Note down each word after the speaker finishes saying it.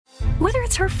Whether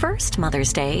it's her first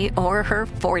Mother's Day or her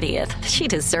 40th, she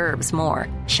deserves more.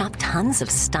 Shop tons of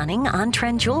stunning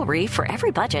on-trend jewelry for every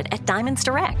budget at Diamonds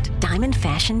Direct. Diamond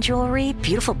fashion jewelry,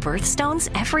 beautiful birthstones,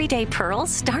 everyday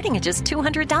pearls starting at just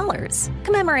 $200.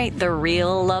 Commemorate the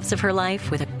real loves of her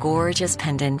life with a gorgeous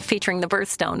pendant featuring the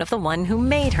birthstone of the one who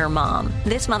made her mom.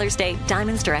 This Mother's Day,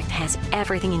 Diamonds Direct has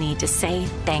everything you need to say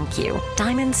thank you.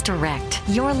 Diamonds Direct.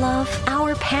 Your love,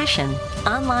 our passion.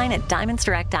 Online at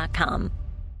diamondsdirect.com.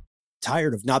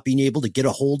 Tired of not being able to get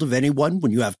a hold of anyone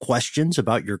when you have questions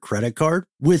about your credit card?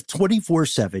 With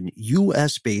 24/7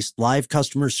 U.S.-based live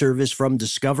customer service from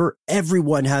Discover,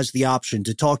 everyone has the option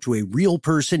to talk to a real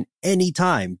person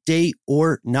anytime, day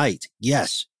or night.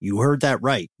 Yes, you heard that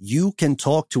right. You can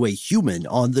talk to a human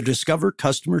on the Discover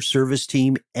customer service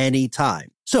team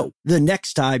anytime. So the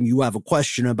next time you have a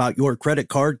question about your credit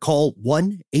card, call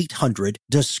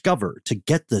 1-800-DISCOVER to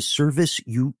get the service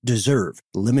you deserve.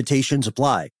 Limitations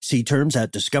apply. See terms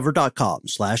at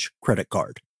discover.com/credit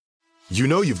card. You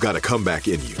know you've got a comeback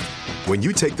in you. When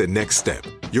you take the next step,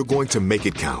 you're going to make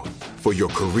it count for your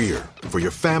career, for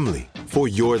your family, for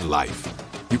your life.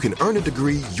 You can earn a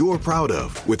degree you're proud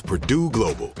of with Purdue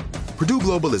Global. Purdue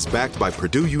Global is backed by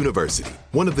Purdue University,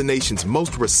 one of the nation's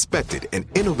most respected and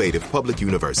innovative public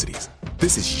universities.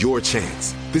 This is your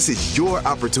chance. This is your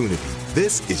opportunity.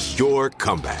 This is your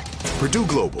comeback. Purdue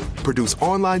Global, Purdue's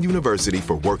online university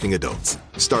for working adults.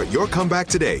 Start your comeback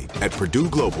today at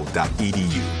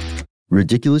purdueglobal.edu.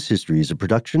 Ridiculous History is a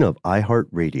production of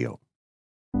iHeartRadio.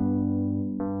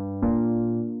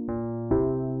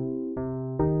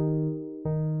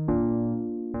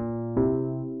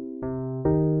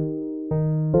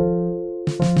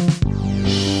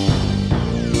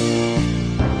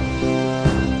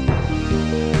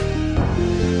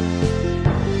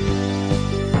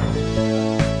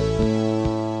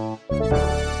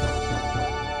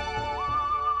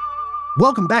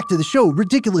 Welcome back to the show,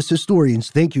 Ridiculous Historians.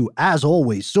 Thank you, as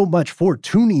always, so much for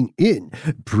tuning in.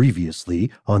 Previously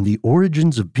on the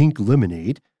origins of pink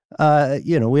lemonade, we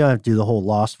don't have to do the whole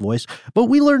lost voice, but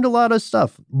we learned a lot of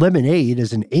stuff. Lemonade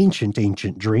is an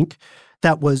ancient drink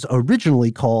that was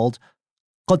originally called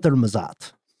Qatr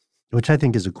Mazat, which I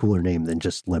think is a cooler name than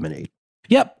just lemonade.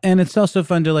 Yep, and it's also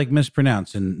fun to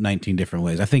mispronounce in 19 different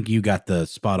ways. I think you got the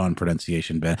spot-on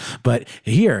pronunciation, Ben. But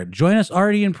here, join us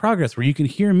already in progress, where you can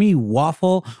hear me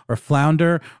waffle or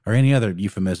flounder or any other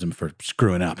euphemism for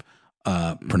screwing up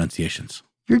pronunciations.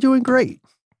 You're doing great.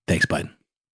 Thanks, bud.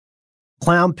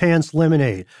 Clown Pants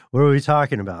Lemonade. What are we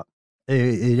talking about?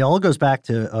 It all goes back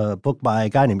to a book by a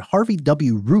guy named Harvey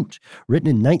W. Root, written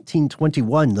in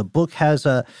 1921. The book has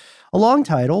a long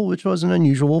title, which wasn't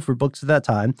unusual for books at that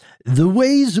time. The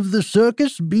Ways of the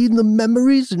Circus, being the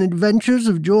memories and adventures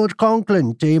of George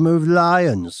Conklin, Tamer of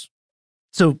Lions.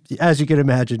 So, as you can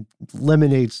imagine,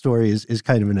 Lemonade's story is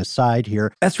kind of an aside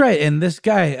here. That's right. And this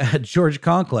guy, George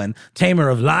Conklin, Tamer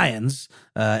of Lions,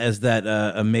 as that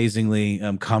amazingly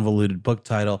convoluted book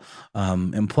title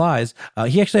implies,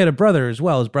 he actually had a brother as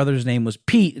well. His brother's name was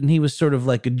Pete, and he was sort of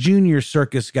like a junior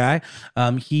circus guy.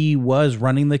 He was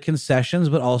running the concessions,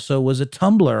 but also was a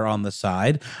tumbler on the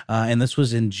side. And this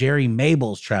was in Jerry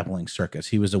Mabel's traveling circus.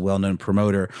 He was a well-known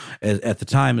promoter at the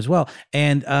time as well.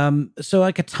 And so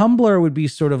like a tumbler would be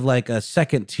sort of like a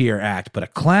second-tier act, but a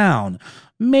clown,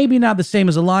 maybe not the same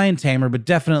as a lion tamer, but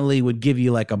definitely would give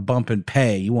you like a bump in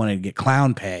pay. You wanted to get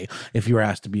clown pay. If you were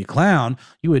asked to be a clown,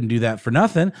 you wouldn't do that for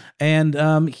nothing. And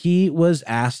he was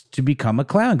asked to become a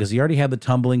clown because he already had the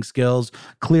tumbling skills,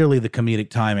 clearly the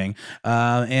comedic timing.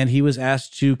 And he was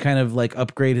asked to kind of like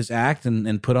upgrade his act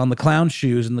and put on the clown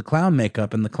shoes and the clown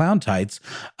makeup and the clown tights.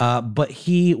 But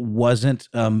he wasn't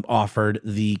offered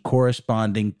the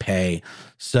corresponding pay.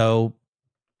 So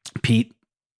Pete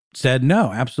said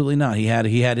no, absolutely not. He had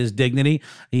his dignity,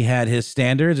 he had his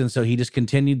standards, and so he just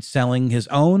continued selling his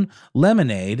own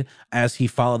lemonade as he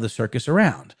followed the circus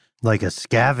around. Like a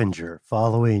scavenger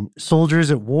following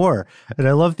soldiers at war. And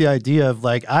I love the idea of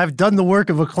like, I've done the work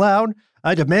of a clown,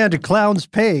 I demand a clown's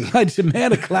pay. I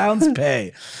demand a clown's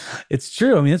pay. It's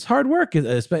true. I mean, it's hard work. Being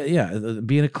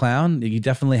a clown, you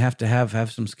definitely have to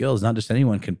have some skills. Not just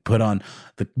anyone can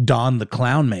don the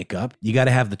clown makeup. You got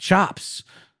to have the chops.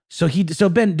 So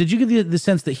Ben, did you get the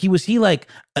sense that he was like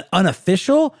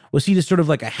unofficial? Was he just sort of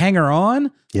like a hanger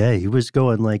on? Yeah, he was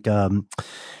going like,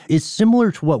 it's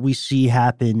similar to what we see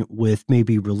happen with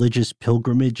maybe religious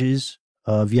pilgrimages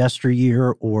of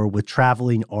yesteryear or with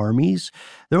traveling armies.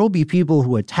 There will be people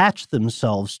who attach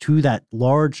themselves to that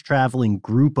large traveling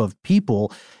group of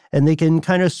people, and they can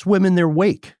kind of swim in their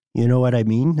wake. You know what I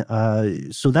mean?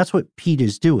 So that's what Pete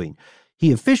is doing.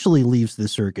 He officially leaves the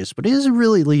circus, but he doesn't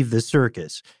really leave the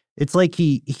circus. It's like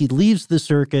he leaves the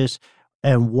circus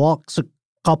and walks a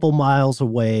couple miles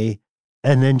away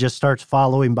and then just starts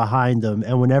following behind them.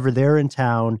 And whenever they're in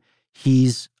town,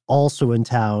 he's also in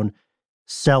town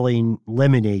selling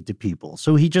lemonade to people.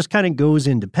 So he just kind of goes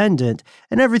independent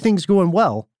and everything's going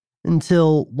well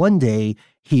until one day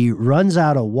he runs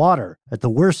out of water at the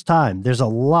worst time. There's a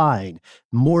line.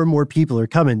 More and more people are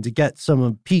coming to get some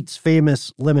of Pete's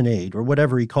famous lemonade or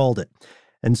whatever he called it.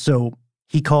 And so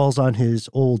he calls on his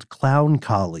old clown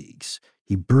colleagues.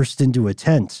 He bursts into a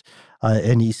tent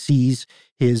and he sees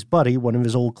his buddy, one of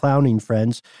his old clowning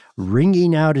friends,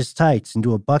 wringing out his tights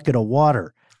into a bucket of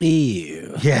water.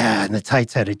 Ew. Yeah, and the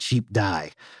tights had a cheap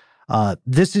dye.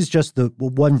 This is just the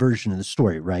one version of the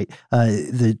story, right?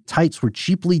 The tights were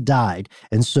cheaply dyed,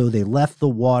 and so they left the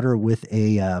water with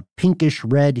a pinkish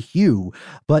red hue.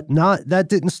 But that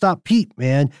didn't stop Pete,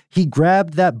 man. He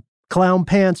grabbed that clown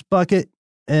pants bucket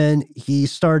and he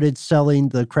started selling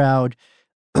the crowd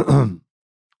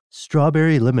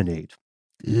strawberry lemonade.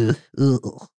 Ugh.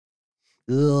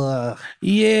 Ugh.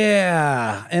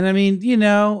 Yeah. And I mean,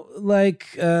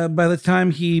 by the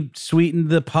time he sweetened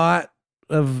the pot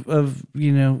of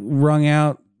wrung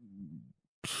out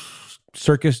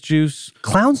circus juice.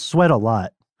 Clowns sweat a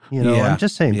lot. Yeah, I'm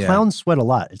just saying, clowns sweat a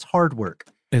lot. It's hard work.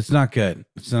 It's not good.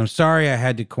 So I'm sorry I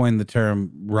had to coin the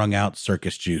term wrung out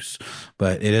circus juice,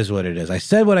 but it is what it is. I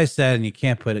said what I said, and you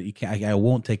can't put it, I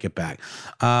won't take it back.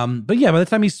 But yeah, by the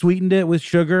time he sweetened it with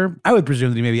sugar, I would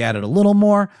presume that he maybe added a little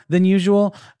more than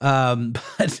usual.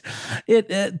 But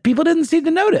people didn't seem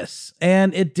to notice.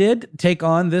 And it did take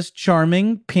on this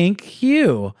charming pink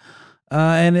hue.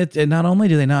 And not only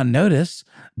do they not notice,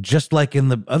 just like in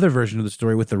the other version of the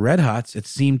story with the Red Hots, it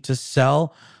seemed to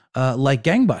sell like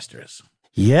gangbusters.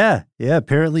 Yeah.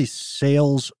 Apparently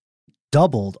sales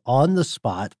doubled on the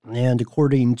spot. And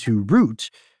according to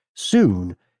Root,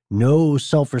 soon, no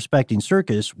self-respecting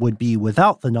circus would be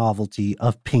without the novelty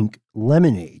of pink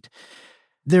lemonade.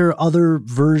 There are other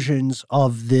versions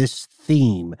of this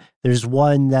theme. There's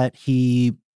one that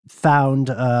he found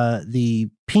the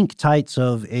pink tights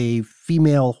of a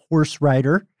female horse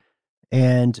rider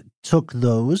and took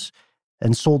those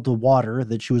and sold the water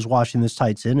that she was washing those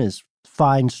tights in as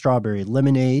fine strawberry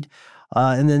lemonade.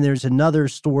 And then there's another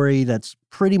story that's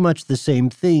pretty much the same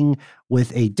thing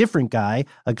with a different guy,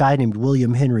 a guy named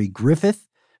William Henry Griffith,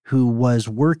 who was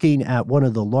working at one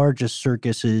of the largest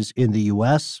circuses in the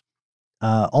U.S.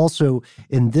 Also,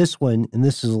 in this one, and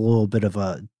this is a little bit of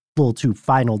a little too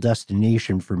Final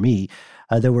Destination for me,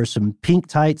 there were some pink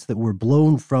tights that were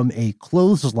blown from a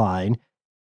clothesline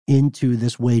into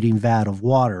this waiting vat of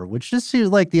water, which just seems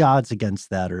like the odds against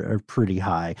that are pretty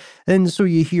high. And so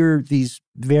you hear these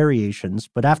variations,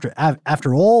 but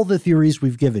after all the theories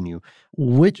we've given you,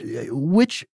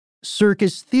 which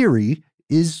circus theory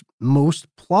is most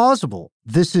plausible?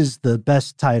 This is the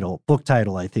best book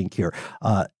title, I think, here,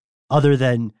 other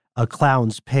than A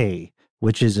Clown's Pay,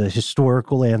 which is a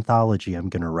historical anthology I'm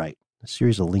going to write. A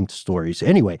series of linked stories.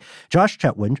 Anyway, Josh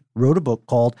Chetwynd wrote a book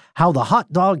called How the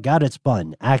Hot Dog Got Its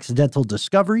Bun, Accidental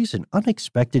Discoveries and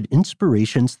Unexpected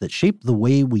Inspirations That Shape the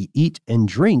Way We Eat and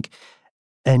Drink.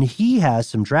 And he has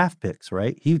some draft picks,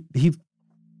 right? He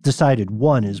decided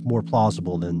one is more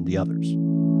plausible than the others.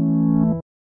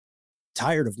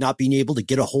 Tired of not being able to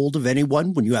get a hold of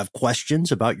anyone when you have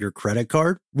questions about your credit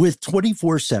card? With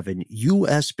 24/7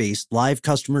 U.S.-based live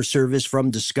customer service from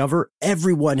Discover,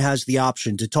 everyone has the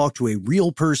option to talk to a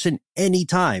real person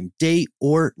anytime, day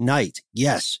or night.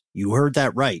 Yes, you heard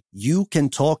that right. You can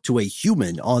talk to a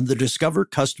human on the Discover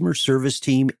customer service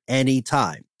team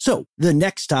anytime. So the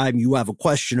next time you have a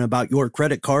question about your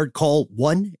credit card, call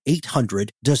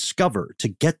 1-800-DISCOVER to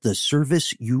get the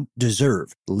service you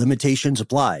deserve. Limitations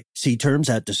apply. See terms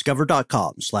at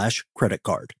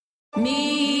discover.com/creditcard.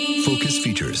 Focus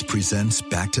Features presents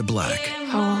Back to Black.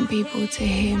 I want people to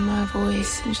hear my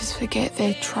voice and just forget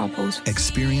their troubles.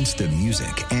 Experience the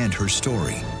music and her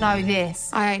story. Know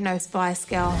this, I ain't no Spice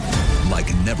Girl.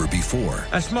 Like never before.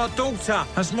 That's my daughter.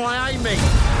 That's my Amy.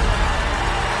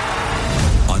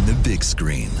 On the big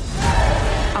screen.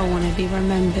 I want to be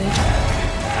remembered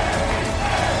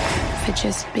for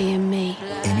just being me.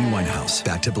 Amy Winehouse,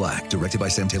 Back to Black, directed by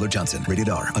Sam Taylor Johnson. Rated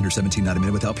R, under 17, not a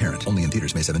minute without parent. Only in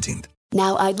theaters May 17th.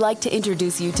 Now I'd like to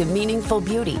introduce you to Meaningful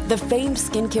Beauty, the famed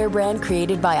skincare brand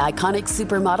created by iconic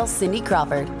supermodel Cindy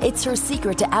Crawford. It's her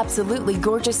secret to absolutely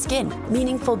gorgeous skin.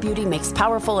 Meaningful Beauty makes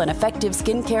powerful and effective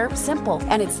skincare simple,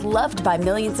 and it's loved by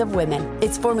millions of women.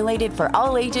 It's formulated for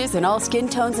all ages and all skin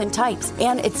tones and types,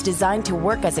 and it's designed to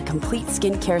work as a complete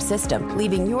skincare system,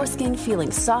 leaving your skin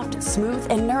feeling soft, smooth,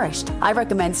 and nourished. I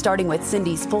recommend starting with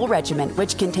Cindy's full regimen,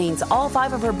 which contains all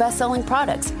 5 of her best-selling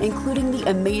products, including the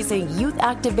amazing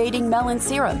youth-activating Melon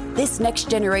Serum. This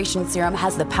next-generation serum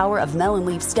has the power of melon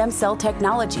leaf stem cell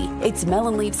technology. It's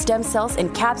melon leaf stem cells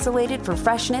encapsulated for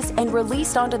freshness and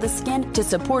released onto the skin to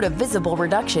support a visible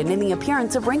reduction in the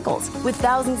appearance of wrinkles. With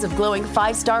thousands of glowing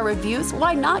 5-star reviews,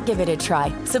 why not give it a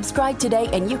try? Subscribe today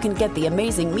and you can get the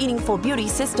amazing Meaningful Beauty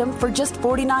system for just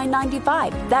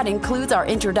 $49.95. That includes our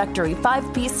introductory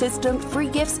 5-piece system, free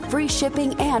gifts, free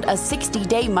shipping, and a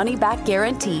 60-day money-back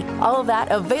guarantee. All of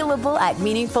that available at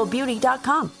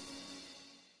meaningfulbeauty.com.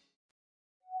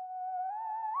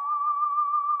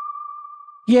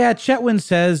 Yeah, Chetwynd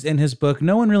says in his book,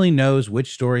 no one really knows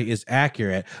which story is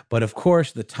accurate, but of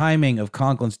course the timing of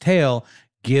Conklin's tale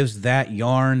gives that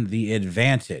yarn the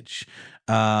advantage.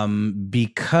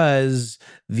 Because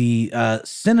the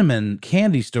cinnamon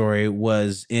candy story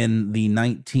was in the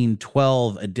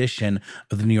 1912 edition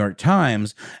of the New York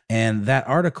Times, and that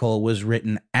article was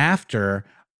written after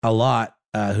Alot,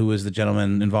 who was the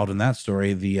gentleman involved in that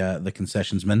story, the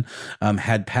concessionsman,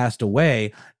 had passed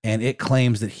away, and it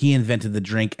claims that he invented the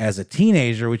drink as a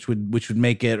teenager, which would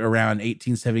make it around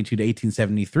 1872 to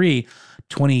 1873,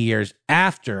 20 years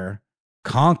after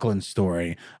Conklin's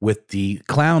story with the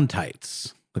clown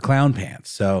tights, the clown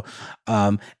pants. So,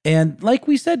 and like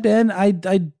we said, Ben, I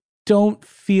don't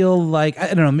feel like,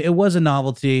 I don't know, it was a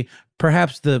novelty.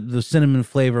 Perhaps the cinnamon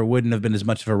flavor wouldn't have been as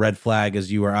much of a red flag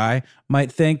as you or I might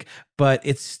think, but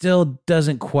it still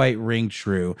doesn't quite ring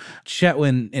true.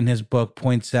 Chetwynd in his book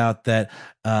points out that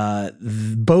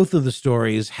both of the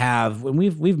stories have, and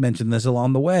we've mentioned this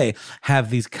along the way, have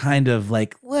these kind of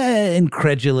like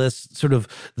incredulous, sort of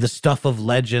the stuff of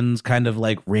legends kind of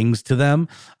like rings to them.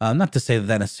 Not to say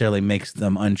that necessarily makes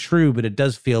them untrue, but it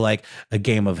does feel like a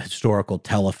game of historical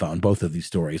telephone, both of these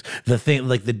stories. The thing,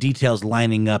 like the details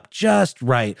lining up just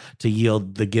right to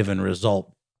yield the given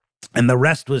result. And the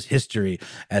rest was history,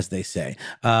 as they say.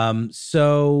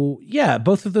 So, yeah,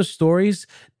 both of those stories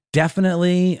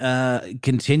definitely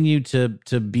continue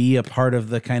to be a part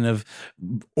of the kind of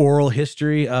oral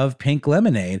history of Pink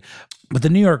Lemonade. But the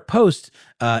New York Post,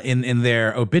 in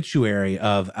their obituary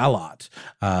of Alot,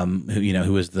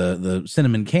 who was the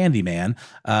cinnamon candy man,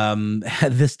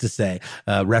 had this to say,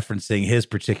 referencing his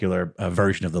particular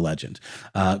version of the legend.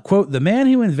 Quote, "The man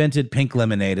who invented Pink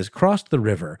Lemonade has crossed the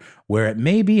river where it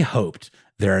may be hoped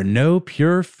there are no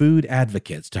pure food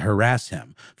advocates to harass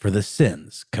him for the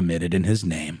sins committed in his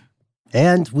name."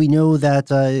 And we know that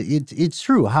it's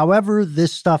true. However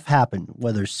this stuff happened,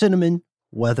 whether cinnamon,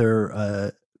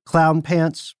 whether clown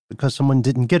pants, because someone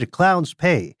didn't get a clown's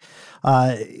pay.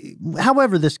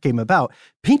 However this came about,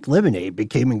 Pink Lemonade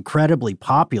became incredibly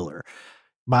popular.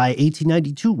 By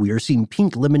 1892, we are seeing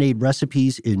pink lemonade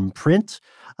recipes in print.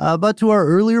 But to our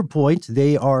earlier point,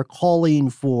 they are calling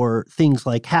for things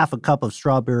like half a cup of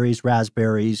strawberries,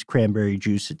 raspberries, cranberry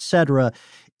juice, etc.,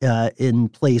 in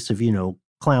place of,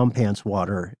 clown pants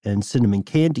water and cinnamon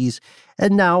candies.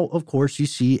 And now, of course, you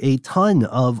see a ton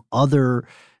of other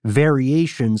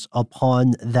variations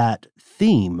upon that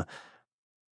theme.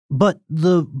 But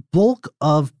the bulk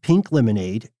of Pink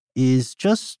Lemonade is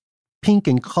just pink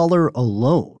in color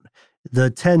alone.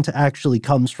 The tint actually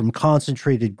comes from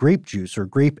concentrated grape juice or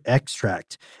grape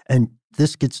extract. And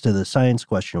this gets to the science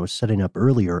question I was setting up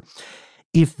earlier.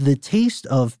 If the taste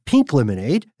of pink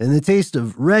lemonade and the taste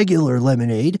of regular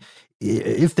lemonade,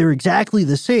 if they're exactly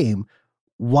the same,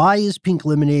 why is pink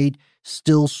lemonade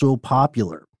still so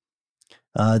popular?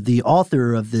 The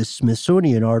author of this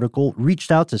Smithsonian article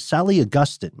reached out to Sally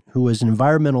Augustine, who is an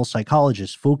environmental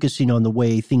psychologist focusing on the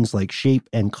way things like shape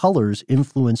and colors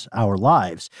influence our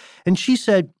lives. And she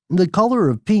said, the color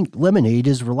of pink lemonade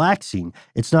is relaxing.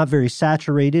 It's not very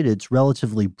saturated. It's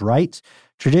relatively bright.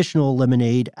 Traditional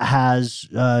lemonade has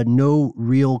no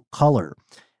real color.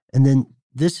 And then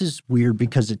this is weird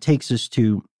because it takes us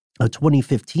to a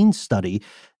 2015 study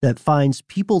that finds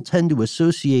people tend to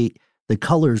associate the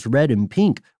colors red and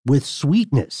pink with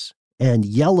sweetness, and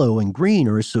yellow and green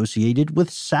are associated with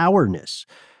sourness.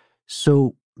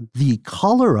 So the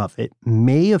color of it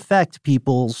may affect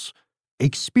people's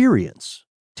experience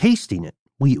tasting it.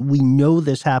 We know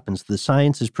this happens. The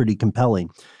science is pretty compelling.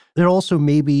 It also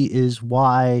maybe is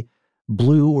why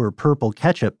blue or purple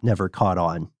ketchup never caught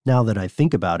on. Now that I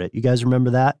think about it, you guys remember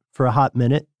that? For a hot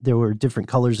minute, there were different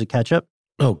colors of ketchup.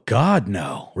 Oh, God,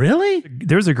 no. Really?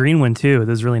 There's a green one, too. That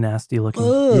was really nasty looking.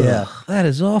 Ugh, Yeah. That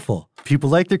is awful.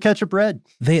 People like their ketchup red.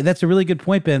 That's a really good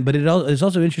point, Ben, but it's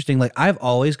also interesting. Like, I've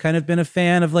always kind of been a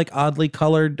fan of like oddly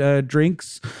colored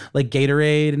drinks, like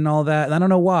Gatorade and all that. And I don't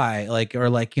know why,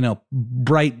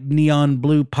 bright neon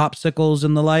blue popsicles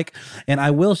and the like. And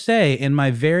I will say, in my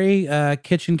very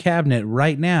kitchen cabinet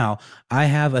right now, I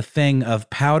have a thing of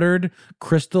powdered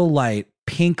Crystal Light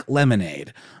pink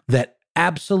lemonade that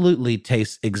absolutely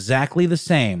tastes exactly the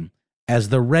same as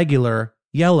the regular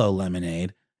yellow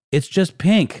lemonade. It's just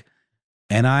pink.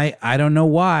 And I don't know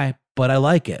why, but I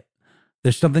like it.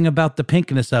 There's something about the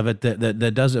pinkness of it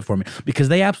that does it for me, because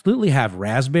they absolutely have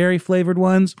raspberry flavored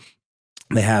ones.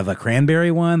 They have a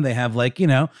cranberry one. They have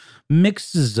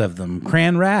mixes of them,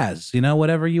 cran raz,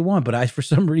 whatever you want. But I, for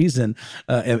some reason,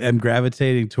 am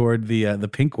gravitating toward the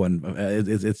pink one.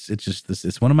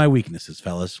 It's one of my weaknesses,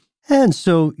 fellas. And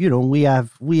so, we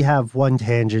have one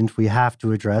tangent we have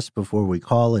to address before we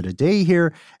call it a day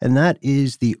here, and that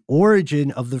is the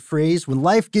origin of the phrase, when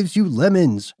life gives you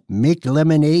lemons, make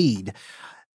lemonade.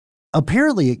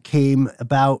 Apparently, it came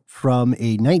about from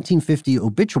a 1950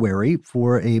 obituary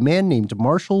for a man named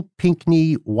Marshall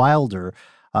Pinckney Wilder.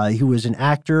 He was an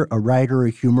actor, a writer,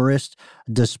 a humorist.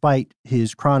 Despite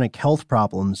his chronic health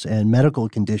problems and medical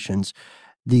conditions,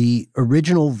 the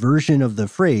original version of the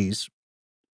phrase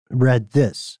read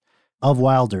this. Of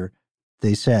Wilder,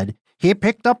 they said, "He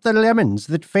picked up the lemons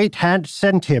that fate had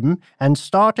sent him and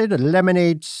started a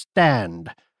lemonade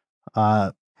stand."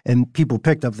 And people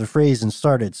picked up the phrase and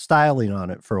started styling on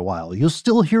it for a while. You'll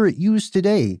still hear it used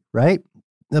today, right?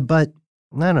 But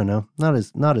I don't know, not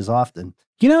as often.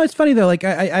 It's funny though. Like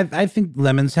I think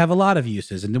lemons have a lot of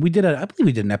uses, and I believe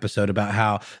we did an episode about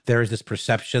how there is this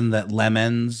perception that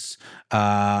lemons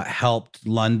helped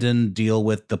London deal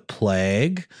with the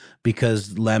plague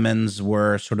because lemons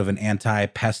were sort of an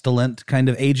anti-pestilent kind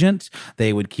of agent.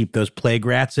 They would keep those plague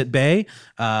rats at bay.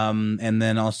 And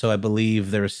then also, I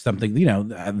believe there's something,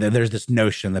 there's this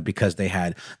notion that because they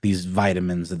had these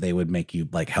vitamins that they would make you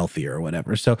like healthier or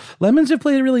whatever. So lemons have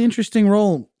played a really interesting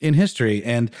role in history.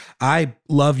 And I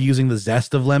love using the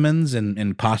zest of lemons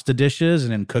in pasta dishes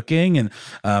and in cooking, and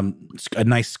a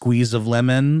nice squeeze of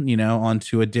lemon,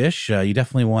 onto a dish. You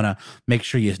definitely want to make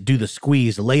sure you do the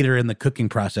squeeze later in the cooking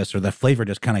process, or the flavor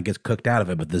just kind of gets cooked out of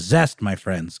it. But the zest, my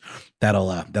friends,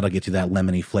 that'll get you that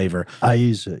lemony flavor. I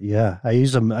use it. Yeah, I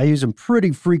use them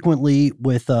pretty frequently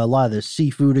with a lot of the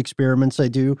seafood experiments I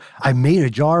do. I made a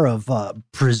jar of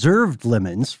preserved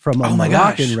lemons from a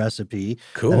Moroccan recipe.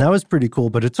 Cool. And that was pretty cool,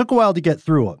 but it took a while to get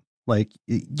through them. It's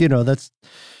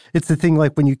the thing,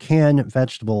 like when you can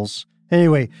vegetables.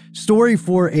 Anyway, story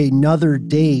for another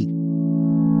day.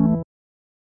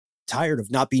 Tired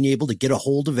of not being able to get a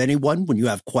hold of anyone when you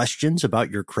have questions about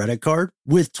your credit card?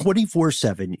 With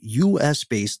 24/7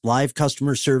 U.S.-based live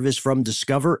customer service from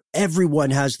Discover,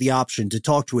 everyone has the option to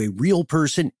talk to a real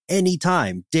person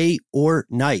anytime, day or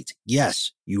night.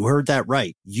 Yes, you heard that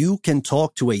right. You can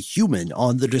talk to a human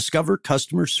on the Discover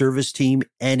customer service team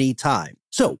anytime.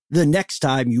 So the next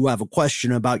time you have a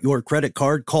question about your credit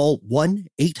card, call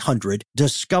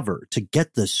 1-800-DISCOVER to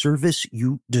get the service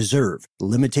you deserve.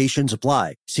 Limitations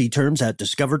apply. See terms at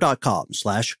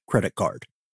discover.com/creditcard.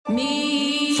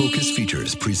 Focus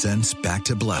Features presents Back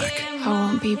to Black. I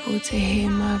want people to hear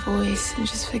my voice and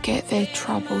just forget their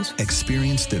troubles.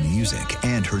 Experience the music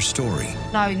and her story.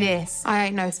 Know this, I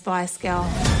ain't no Spice Girl.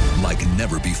 Like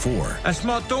never before. That's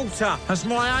my daughter. That's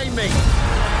my Amy.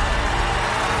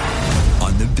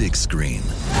 On the big screen.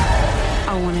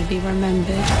 I want to be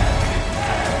remembered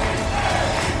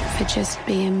for just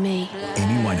being me.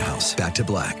 Amy Winehouse, Back to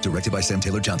Black, directed by Sam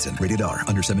Taylor Johnson. Rated R,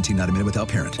 under 17, not a minute without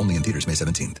parent. Only in theaters May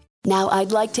 17th. Now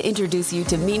I'd like to introduce you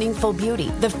to Meaningful Beauty,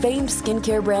 the famed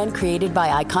skincare brand created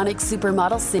by iconic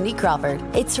supermodel Cindy Crawford.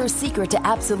 It's her secret to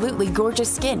absolutely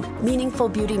gorgeous skin. Meaningful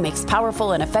Beauty makes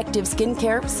powerful and effective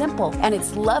skincare simple, and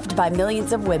it's loved by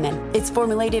millions of women. It's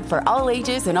formulated for all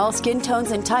ages and all skin tones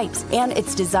and types, and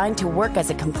it's designed to work as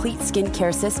a complete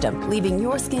skincare system, leaving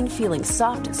your skin feeling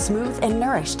soft, smooth, and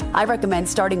nourished. I recommend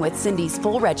starting with Cindy's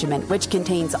full regimen, which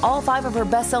contains all 5 of her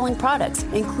best-selling products,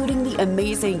 including the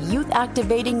amazing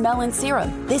youth-activating Melon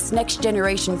Serum. This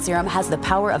next-generation serum has the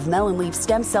power of melon leaf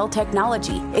stem cell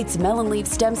technology. It's melon leaf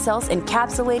stem cells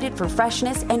encapsulated for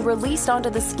freshness and released onto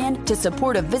the skin to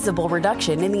support a visible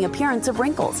reduction in the appearance of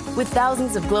wrinkles. With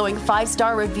thousands of glowing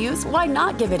 5-star reviews, why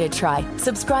not give it a try?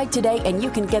 Subscribe today and you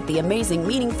can get the amazing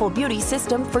Meaningful Beauty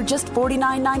system for just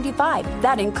 $49.95.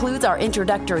 That includes our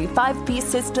introductory 5-piece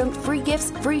system, free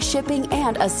gifts, free shipping,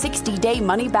 and a 60-day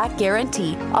money-back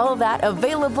guarantee. All of that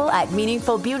available at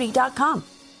meaningfulbeauty.com.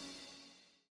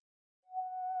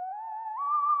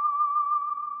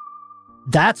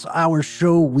 That's our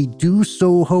show. We do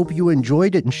so hope you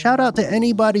enjoyed it. And shout out to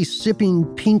anybody sipping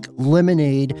pink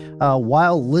lemonade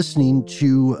while listening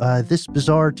to this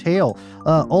bizarre tale.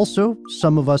 Also,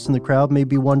 some of us in the crowd may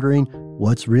be wondering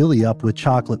what's really up with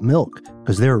chocolate milk,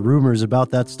 because there are rumors about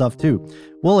that stuff too.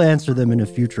 We'll answer them in a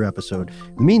future episode.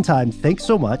 In the meantime, thanks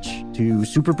so much to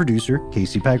super producer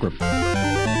Casey Pegram.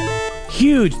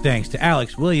 Huge thanks to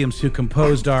Alex Williams, who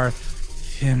composed our...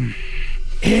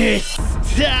 It's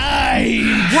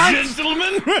time,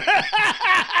 gentlemen!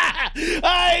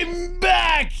 I'm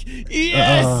back!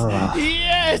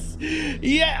 Yes!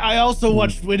 Yeah, I also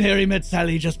watched When Harry Met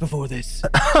Sally just before this.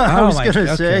 I was going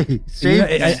to say, save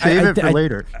it for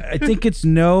later. I think it's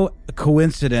no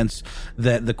coincidence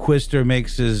that the Quister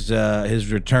makes his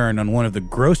return on one of the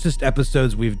grossest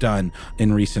episodes we've done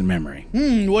in recent memory.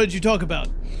 What did you talk about?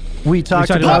 We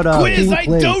talked about quiz. I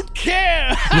don't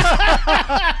care.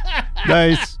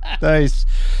 Nice.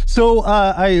 So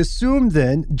I assume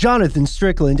then, Jonathan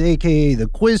Strickland, a.k.a. the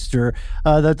Quister,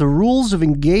 that the rules of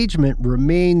engagement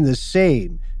remain the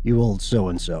same, you old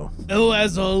so-and-so. Oh,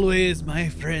 as always, my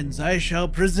friends, I shall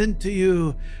present to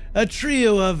you a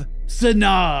trio of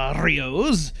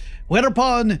scenarios,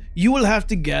 whereupon you will have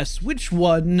to guess which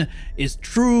one is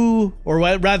true, or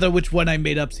rather which one I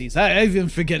made up. I even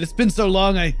forget. It's been so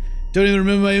long, I don't even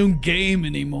remember my own game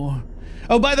anymore.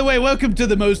 Oh, by the way, welcome to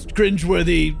the most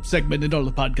cringeworthy segment in all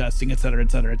of podcasting, et cetera,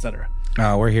 et cetera, et cetera.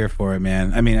 Oh, we're here for it,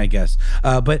 man. I mean, I guess.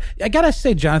 But I gotta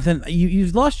say, Jonathan,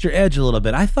 you've lost your edge a little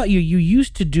bit. I thought you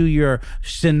used to do your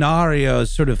scenarios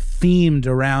sort of themed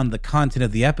around the content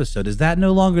of the episode. Is that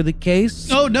no longer the case?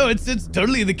 Oh, no, it's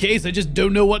totally the case. I just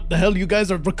don't know what the hell you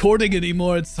guys are recording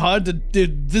anymore. It's hard to do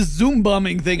this Zoom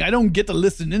bombing thing. I don't get to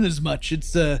listen in as much.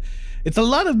 It's a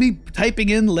lot of me typing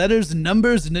in letters and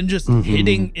numbers and then just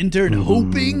hitting enter and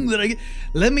hoping that I get...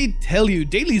 Let me tell you,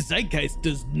 Daily Zeitgeist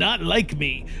does not like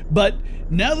me. But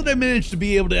now that I managed to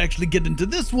be able to actually get into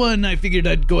this one, I figured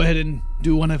I'd go ahead and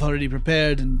do one I've already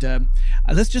prepared. And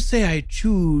let's just say I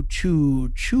choose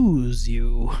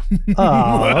you.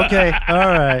 Oh, okay. All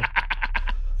right.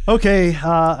 Okay,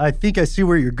 I think I see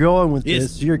where you're going with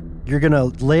this. You're gonna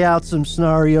lay out some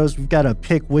scenarios. We've got to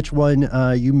pick which one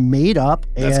you made up,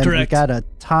 That's and correct. we've got a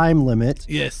time limit.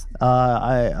 Yes.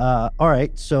 All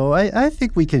right. So I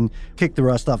think we can kick the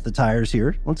rust off the tires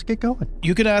here. Let's get going.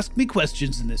 You can ask me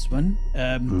questions in this one,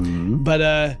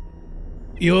 but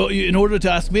you in order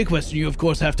to ask me a question, you of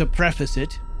course have to preface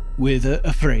it with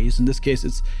a phrase. In this case,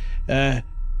 it's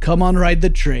 "Come on, ride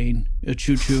the train,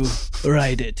 choo-choo,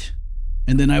 ride it."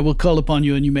 And then I will call upon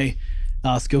you and you may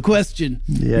ask a question.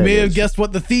 Yeah, you may have guessed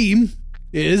what the theme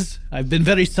is. I've been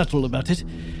very subtle about it.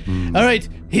 All right,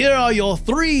 here are your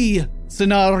 3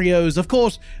 scenarios. Of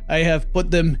course, I have put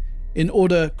them in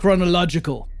order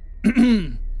chronological.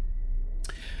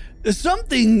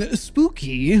 Something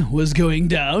spooky was going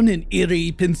down in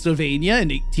Erie, Pennsylvania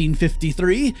in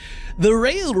 1853. The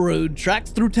railroad tracks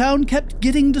through town kept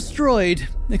getting destroyed,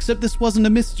 except this wasn't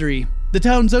a mystery. The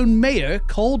town's own mayor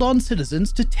called on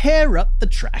citizens to tear up the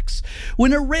tracks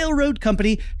when a railroad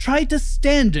company tried to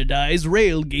standardize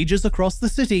rail gauges across the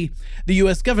city. The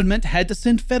U.S. government had to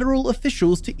send federal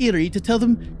officials to Erie to tell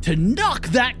them to knock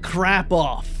that crap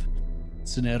off.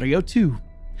 Scenario 2.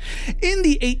 In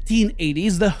the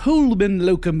 1880s, the Holman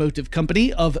Locomotive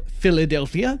Company of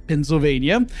Philadelphia,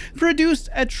 Pennsylvania, produced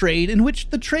a train in which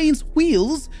the train's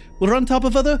wheels were on top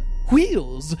of other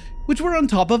wheels, which were on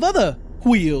top of other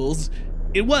wheels.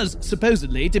 It was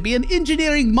supposedly to be an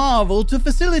engineering marvel to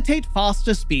facilitate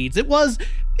faster speeds. It was,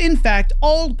 in fact,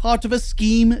 all part of a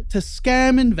scheme to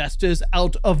scam investors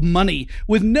out of money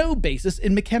with no basis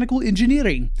in mechanical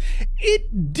engineering.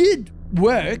 It did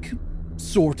work,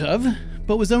 sort of,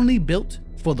 but was only built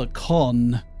for the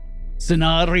con.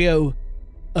 Scenario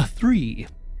 3.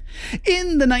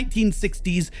 In the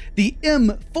 1960s, the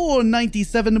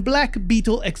M497 Black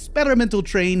Beetle experimental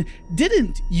train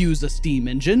didn't use a steam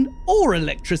engine or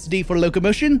electricity for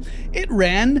locomotion. It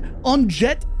ran on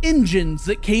jet engines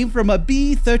that came from a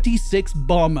B-36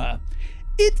 bomber.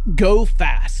 It go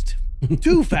fast.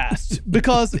 Too fast,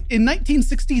 because in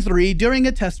 1963, during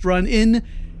a test run in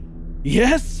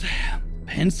Yes,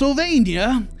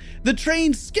 Pennsylvania. The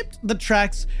train skipped the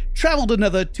tracks, traveled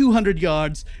another 200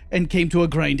 yards, and came to a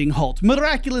grinding halt.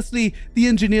 Miraculously, the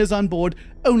engineers on board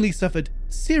only suffered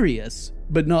serious,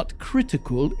 but not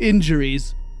critical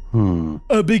injuries.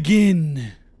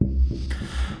 Begin.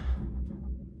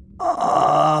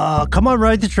 Come on,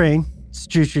 ride the train. It's a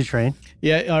choo-choo train.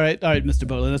 Yeah, all right, Mr.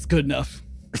 Boland, that's good enough.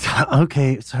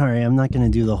 Okay, sorry, I'm not going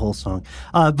to do the whole song.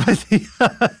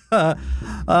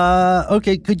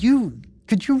 Okay, could you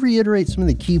reiterate some of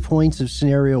the key points of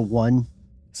scenario 1?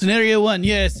 Scenario 1,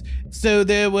 yes. So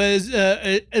there was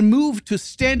a move to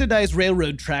standardize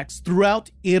railroad tracks throughout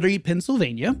Erie,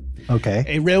 Pennsylvania. Okay.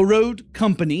 A railroad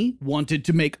company wanted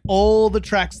to make all the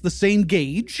tracks the same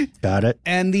gauge. Got it.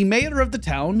 And the mayor of the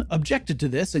town objected to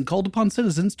this and called upon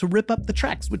citizens to rip up the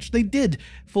tracks, which they did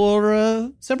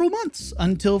for several months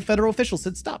until federal officials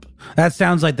said stop. That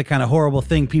sounds like the kind of horrible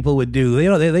thing people would do.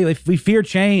 We fear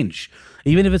change,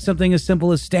 even if it's something as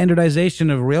simple as standardization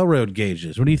of railroad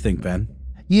gauges. What do you think, Ben?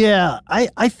 Yeah,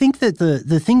 I think that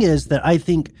the thing is that I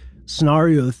think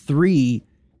scenario 3,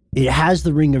 it has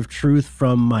the ring of truth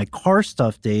from my car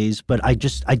stuff days, but I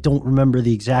don't remember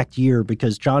the exact year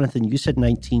because, Jonathan, you said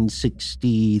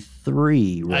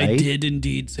 1963, right? I did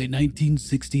indeed say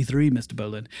 1963, Mr.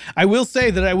 Boland. I will say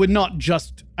that I would not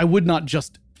just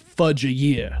fudge a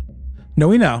year. No,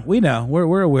 we know.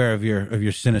 We're aware of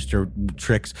your sinister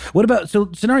tricks. What about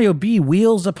scenario B?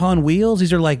 Wheels upon wheels.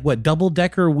 These are like what,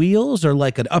 double-decker wheels, or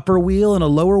like an upper wheel and a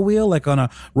lower wheel, like on a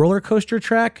roller coaster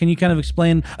track? Can you kind of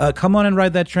explain? Come on and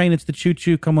ride that train. It's the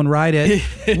choo-choo. Come on, ride it.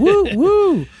 Woo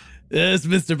woo. Yes,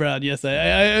 Mr. Brown. Yes,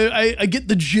 I get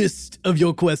the gist of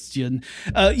your question.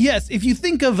 Yes, if you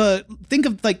think of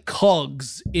like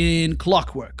cogs in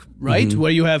clockwork, right, mm-hmm.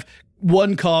 where you have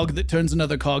one cog that turns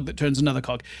another cog that turns another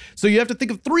cog. So you have to think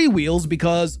of 3 wheels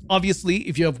because obviously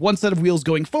if you have one set of wheels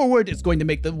going forward, it's going to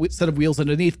make the set of wheels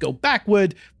underneath go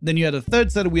backward. Then you had a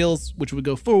third set of wheels, which would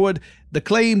go forward. The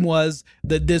claim was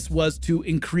that this was to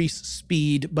increase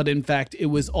speed, but in fact, it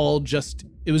was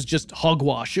just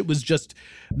hogwash. It was just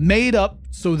made up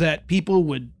so that people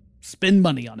would spend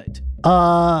money on it.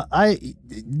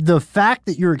 The fact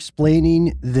that you're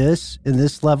explaining this in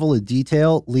this level of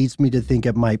detail leads me to think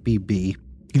it might be B.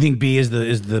 You think B is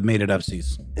the made it up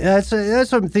C's? That's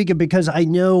what I'm thinking because I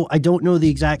don't know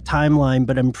the exact timeline,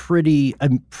 but I'm pretty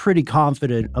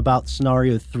confident about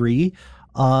scenario 3.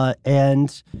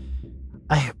 And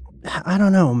I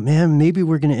don't know, man, maybe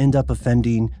we're going to end up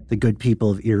offending the good people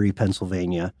of Erie,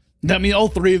 Pennsylvania. I mean, all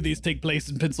 3 of these take place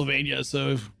in Pennsylvania,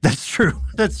 so... That's true.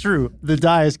 The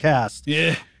die is cast.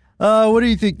 Yeah. What do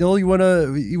you think, Noel?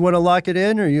 You wanna lock it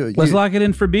in, or you? Let's lock it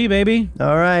in for B, baby.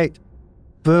 All right.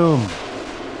 Boom.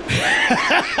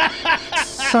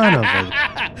 Son of a...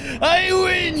 I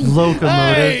win! Locomotive.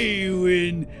 I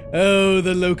win. Oh,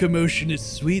 the locomotion is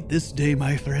sweet this day,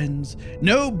 my friends.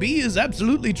 No, B is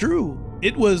absolutely true.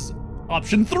 It was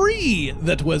option 3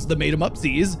 that was the made-em-up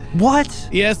C's. What?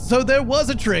 Yes, so there was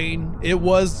a train.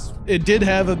 It did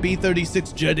have a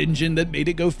B-36 jet engine that made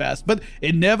it go fast, but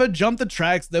it never jumped the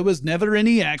tracks. There was never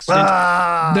any accident.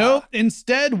 No,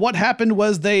 instead, what happened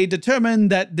was they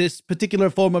determined that this particular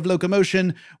form of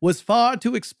locomotion was far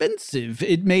too expensive.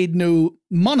 It made no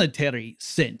monetary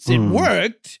sense. It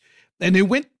worked, and it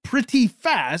went pretty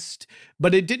fast,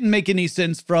 but it didn't make any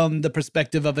sense from the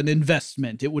perspective of an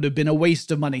investment. It would have been a waste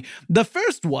of money. The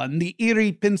first one, the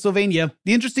Erie, Pennsylvania,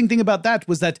 the interesting thing about that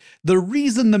was that the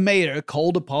reason the mayor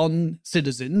called upon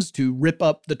citizens to rip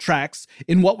up the tracks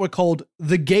in what were called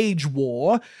the Gauge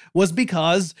War was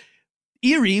because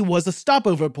Erie was a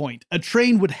stopover point. A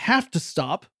train would have to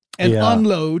stop and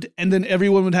unload, and then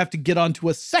everyone would have to get onto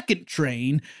a second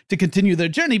train to continue their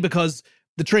journey because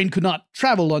the train could not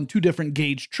travel on 2 different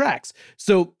gauge tracks.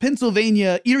 So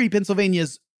Erie,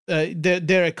 Pennsylvania's,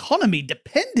 their economy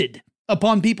depended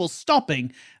upon people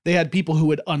stopping. They had people who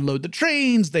would unload the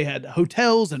trains. They had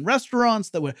hotels and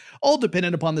restaurants that were all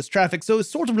dependent upon this traffic. So it's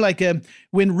sort of like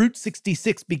when Route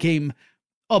 66 became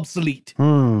obsolete.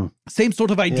 Same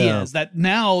sort of ideas that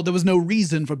now there was no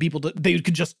reason for people they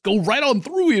could just go right on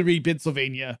through Erie,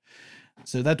 Pennsylvania.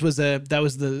 So that was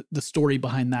the story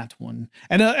behind that one,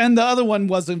 and the other one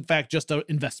was in fact just an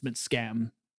investment scam.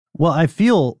 Well, I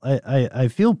feel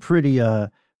pretty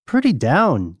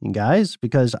down, guys,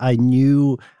 because I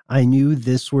knew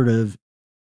this sort of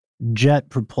jet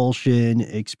propulsion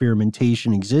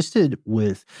experimentation existed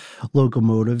with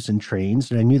locomotives and trains,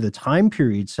 and I knew the time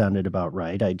period sounded about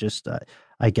right. I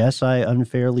guess I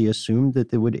unfairly assumed that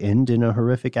they would end in a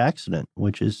horrific accident,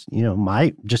 which is,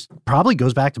 probably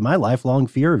goes back to my lifelong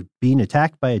fear of being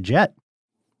attacked by a jet.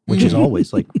 which is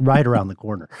always like right around the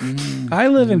corner. I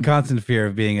live in constant fear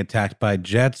of being attacked by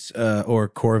jets or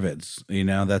corvids. You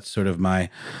know, that's sort of my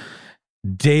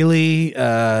daily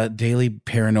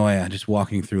paranoia just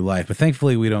walking through life. But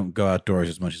thankfully we don't go outdoors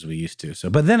as much as we used to. So,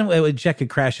 but then a jet could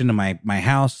crash into my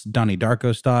house, Donnie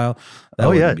Darko style. That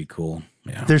would be cool.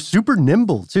 Yeah. They're super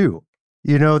nimble too.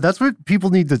 You know, that's what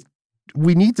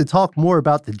we need to talk more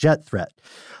about the jet threat.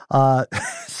 I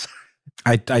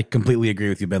completely agree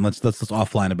with you, Ben. Let's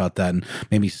offline about that and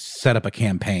maybe set up a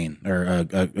campaign or a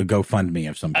GoFundMe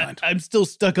of some kind. I'm still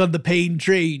stuck on the pain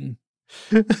train.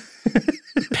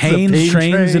 Pains,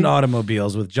 Trains, and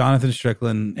Automobiles with Jonathan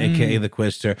Strickland, aka the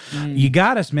Quister. You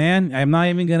got us, man. I'm not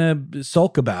even gonna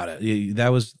sulk about it.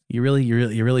 You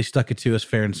really stuck it to us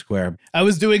fair and square. I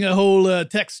was doing a whole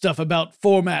tech stuff about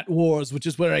format wars, which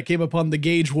is where I came upon the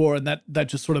gauge war, and that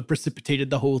just sort of precipitated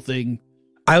the whole thing.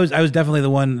 I was definitely the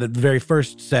one that very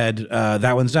first said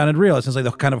that one sounded real. It sounds like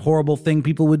the kind of horrible thing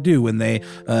people would do when they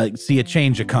see a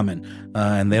change a-coming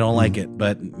and they don't like it.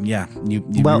 But yeah, you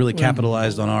really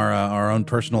capitalized on our own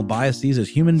personal biases as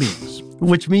human beings.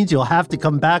 Which means you'll have to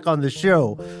come back on the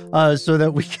show so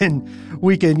that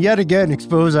we can yet again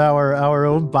expose our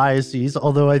own biases.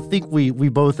 Although I think we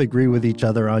both agree with each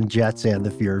other on jets and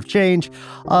the fear of change.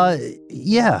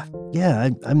 Yeah,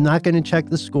 I'm not going to check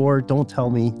the score. Don't tell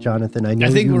me, Jonathan. I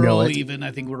think we're all even.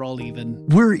 I think we're all even.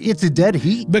 It's a dead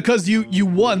heat because you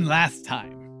won last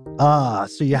time.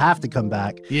 So you have to come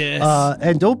back. Yes.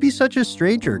 And don't be such a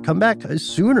stranger. Come back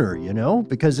sooner,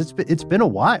 because it's been a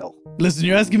while. Listen,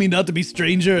 you're asking me not to be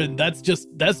stranger, and that's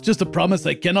just a promise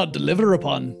I cannot deliver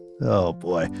upon. Oh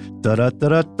boy.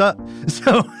 Da-da-da-da-da.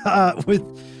 So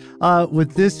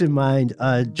with this in mind,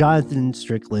 Jonathan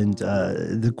Strickland,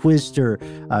 the Quister,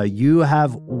 you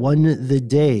have won the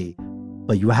day,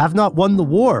 but you have not won the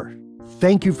war.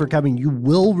 Thank you for coming. You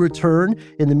will return.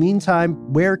 In the meantime,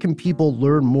 where can people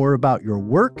learn more about your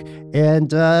work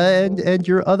and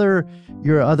your other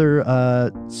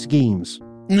schemes?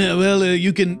 Yeah, well,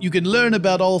 you can learn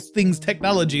about all things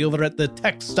technology over at the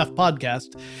Tech Stuff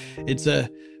podcast. It's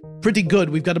pretty good.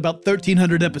 We've got about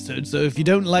 1,300 episodes, so if you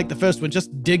don't like the first one, just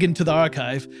dig into the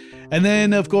archive. And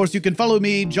then, of course, you can follow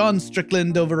me, John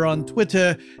Strickland, over on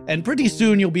Twitter, and pretty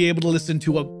soon you'll be able to listen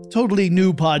to a totally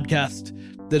new podcast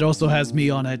that also has me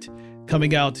on it,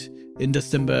 coming out in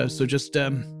December. So just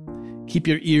keep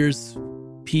your ears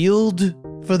peeled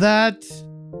for that.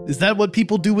 Is that what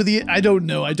people do with the... I don't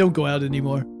know. I don't go out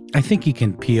anymore. I think you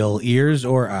can peel ears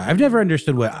or... I've never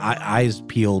understood what eyes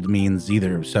peeled means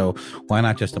either. So why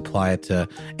not just apply it to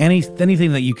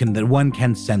anything that one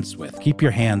can sense with? Keep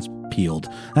your hands peeled.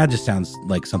 That just sounds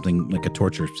like something like a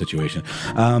torture situation,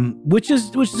 which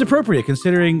is appropriate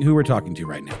considering who we're talking to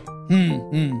right now.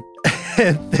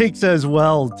 Thanks as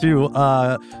well, too.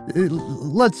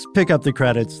 Let's pick up the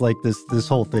credits like this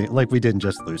whole thing, like we didn't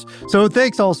just lose. So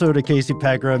thanks also to Casey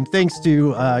Pegram. Thanks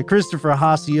to Christopher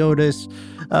Hasiotis.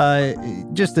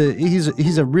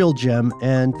 He's a real gem.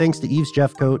 And thanks to Eves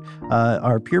Jeffcoat,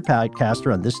 our peer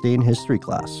podcaster on This Day in History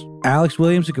class. Alex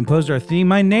Williams, who composed our theme,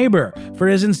 my neighbor, for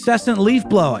his incessant leaf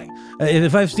blowing.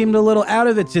 If I've seemed a little out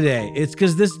of it today, it's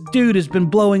because this dude has been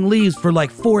blowing leaves for like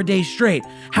 4 days straight.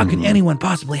 How can anyone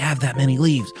possibly have that many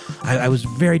leaves? I was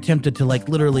very tempted to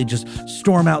literally just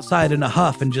storm outside in a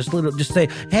huff and just say,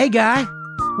 "Hey guy,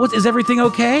 is everything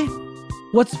okay?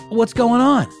 What's going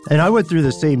on?" And I went through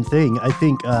the same thing. I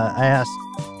think I asked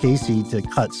Casey to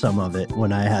cut some of it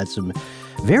when I had some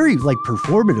very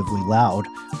performatively loud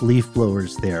leaf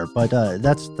blowers there. But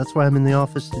that's why I'm in the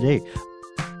office today.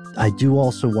 I do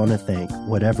also want to thank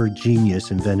whatever genius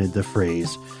invented the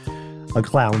phrase, "a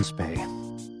clown's pay."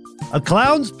 A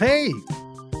clown's pay!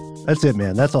 That's it,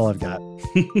 man. That's all I've got.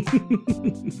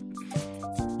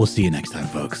 We'll see you next time,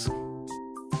 folks.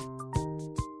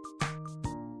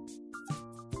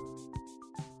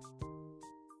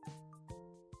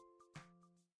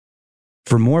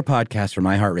 For more podcasts from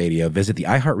iHeartRadio, visit the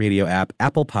iHeartRadio app,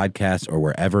 Apple Podcasts, or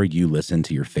wherever you listen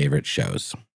to your favorite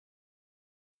shows.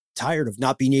 Tired of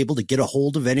not being able to get a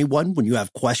hold of anyone when you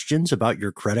have questions about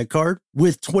your credit card?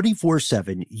 With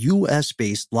 24/7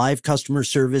 U.S.-based live customer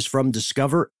service from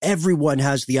Discover, everyone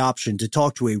has the option to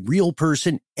talk to a real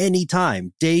person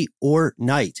anytime, day or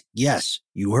night. Yes,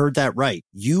 you heard that right.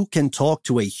 You can talk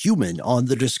to a human on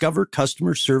the Discover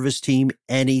customer service team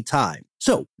anytime.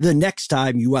 So the next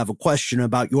time you have a question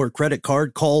about your credit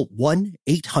card, call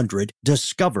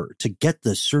 1-800-DISCOVER to get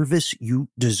the service you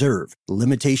deserve.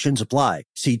 Limitations apply.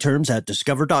 See terms at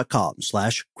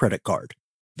discover.com/credit card.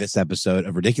 This episode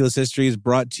of Ridiculous History is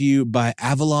brought to you by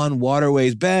Avalon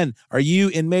Waterways. Ben, are you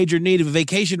in major need of a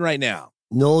vacation right now?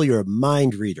 Noel, you're a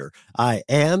mind reader. I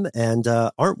am, and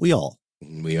aren't we all?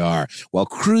 We are. While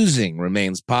cruising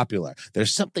remains popular,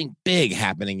 there's something big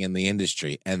happening in the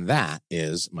industry, and that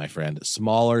is, my friend,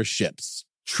 smaller ships.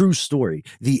 True story.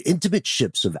 The intimate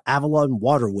ships of Avalon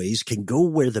Waterways can go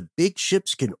where the big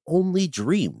ships can only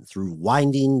dream, through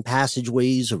winding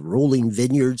passageways of rolling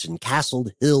vineyards and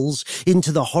castled hills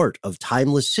into the heart of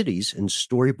timeless cities and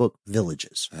storybook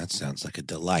villages. That sounds like a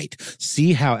delight.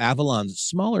 See how Avalon's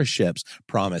smaller ships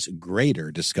promise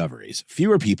greater discoveries,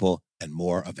 fewer people, and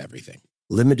more of everything.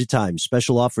 Limited time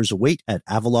special offers await at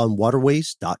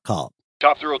avalonwaterways.com.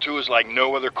 Top Thrill 2 is like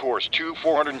no other course. 2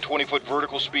 420-foot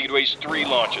vertical speedways, 3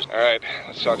 launches. All right,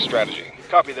 let's talk strategy.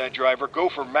 Copy that, driver. Go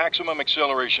for maximum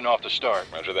acceleration off the start.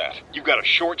 Roger that. You've got a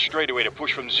short straightaway to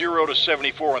push from 0 to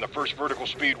 74 on the first vertical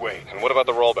speedway. And what about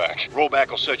the rollback?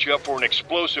 Rollback will set you up for an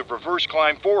explosive reverse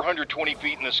climb 420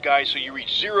 feet in the sky so you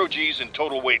reach 0 G's in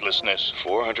total weightlessness.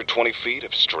 420 feet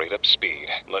of straight-up speed.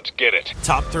 Let's get it.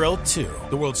 Top Thrill 2,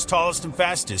 the world's tallest and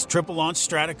fastest triple-launch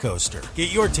strata coaster.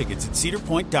 Get your tickets at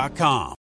cedarpoint.com.